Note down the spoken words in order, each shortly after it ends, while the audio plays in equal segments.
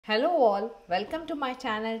Hello all, welcome to my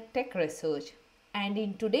channel Tech Research, and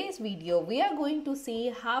in today's video we are going to see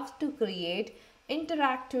how to create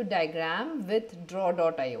interactive diagram with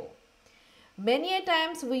draw.io. Many a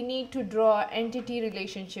times we need to draw entity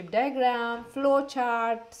relationship diagram,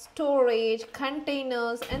 flowchart, storage,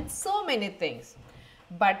 containers and so many things.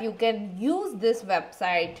 But you can use this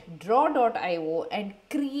website draw.io and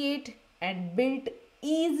create and build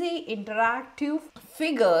easy interactive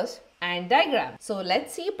figures and diagrams. So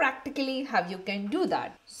let's see practically how you can do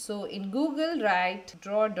that. So in Google write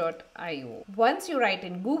draw.io. Once you write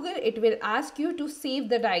in Google, it will ask you to save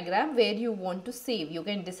the diagram where you want to save. You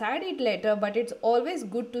can decide it later, but it's always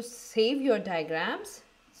good to save your diagrams.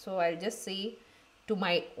 So I'll just say to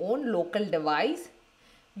my own local device.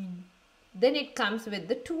 Then it comes with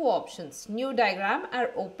the two options, new diagram or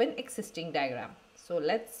open existing diagram. So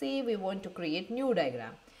let's say we want to create new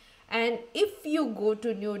diagram. And if you go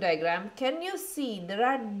to new diagram, can you see there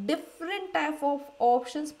are different type of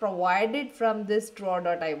options provided from this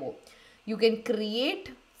draw.io. You can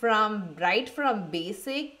create right from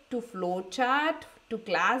basic to flowchart to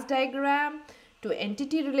class diagram to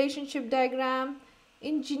entity relationship diagram,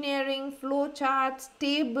 engineering, flowcharts,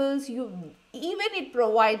 tables, even it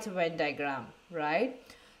provides Venn diagram, right?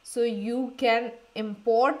 So you can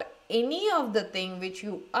import any of the thing which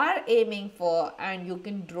you are aiming for and you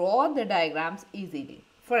can draw the diagrams easily.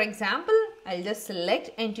 For example, I'll just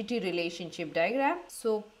select entity relationship diagram.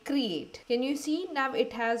 So create. Can you see now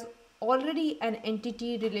it has already an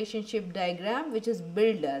entity relationship diagram which is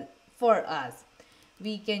built for us.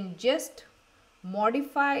 We can just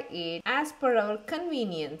modify it as per our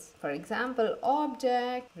convenience. For example,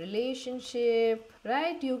 object, relationship,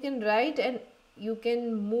 right? You can write and you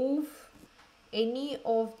can move any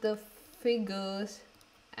of the figures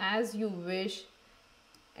as you wish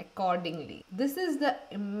accordingly. This is the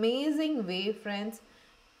amazing way, friends,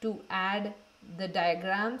 to add the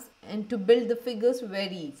diagrams and to build the figures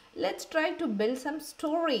very easy. Let's try to build some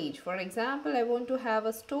storage. For example, I want to have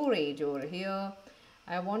a storage over here.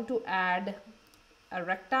 I want to add a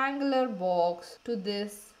rectangular box to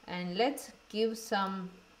this and let's give some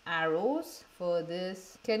arrows for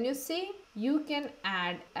this. Can you see? You can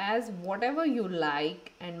add as whatever you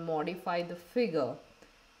like and modify the figure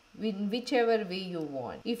in whichever way you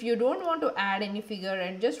want. If you don't want to add any figure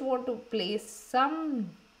and just want to place some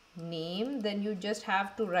name, then you just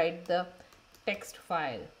have to write the text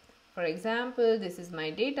file. For example, this is my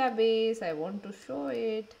database. I want to show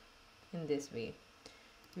it in this way.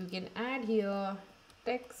 You can add here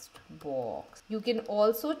text box. You can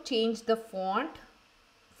also change the font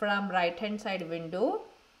from right hand side window.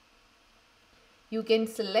 You can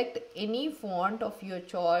select any font of your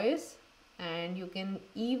choice and you can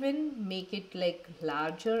even make it like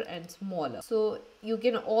larger and smaller. So you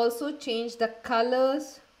can also change the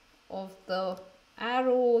colors of the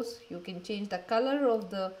arrows. You can change the color of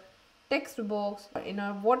the text box in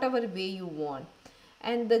whatever way you want.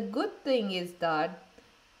 And the good thing is that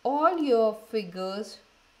all your figures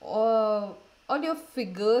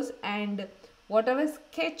and whatever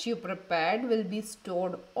sketch you prepared will be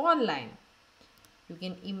stored online. You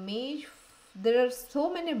can image. There are so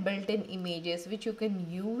many built-in images which you can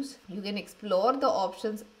use. You can explore the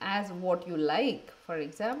options as what you like. For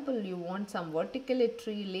example, you want some vertical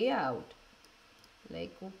tree layout.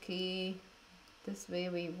 Like, okay, this way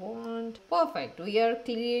we want. Perfect. We are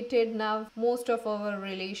created now most of our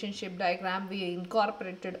relationship diagram. We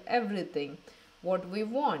incorporated everything what we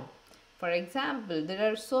want. For example, there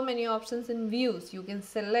are so many options in views. You can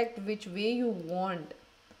select which way you want.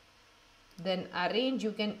 Then arrange,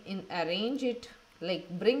 you can arrange it like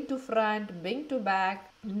bring to front, bring to back.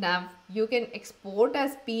 Now you can export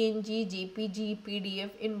as PNG, JPG, PDF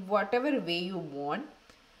in whatever way you want.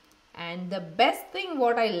 And the best thing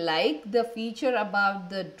what I like the feature about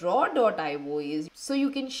the draw.io is so you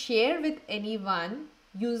can share with anyone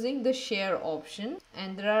using the share option,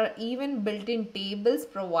 and there are even built-in tables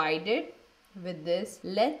provided with this.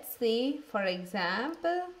 Let's say for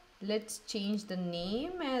example, let's change the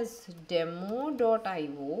name as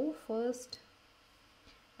demo.io first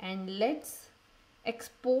and let's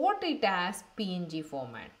export it as PNG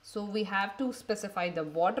format. So we have to specify the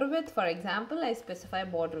border width. For example, I specify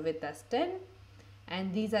border width as 10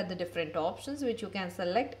 and these are the different options which you can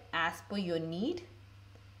select as per your need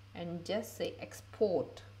and just say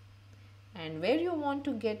export, and where you want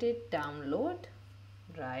to get it, download.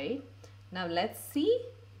 Right now let's see.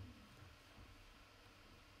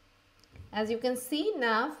 As you can see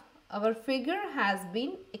now our figure has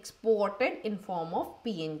been exported in form of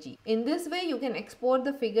PNG. In this way, you can export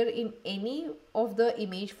the figure in any of the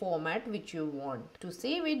image format which you want. To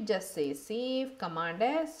save it, just say save, Command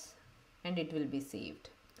S, and it will be saved.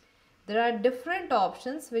 There are different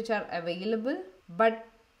options which are available, but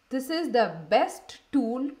this is the best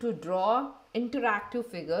tool to draw interactive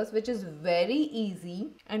figures, which is very easy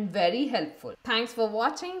and very helpful. Thanks for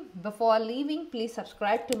watching. Before leaving, please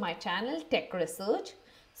subscribe to my channel Tech Research.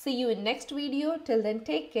 See you in next video. Till then,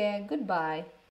 take care. Goodbye.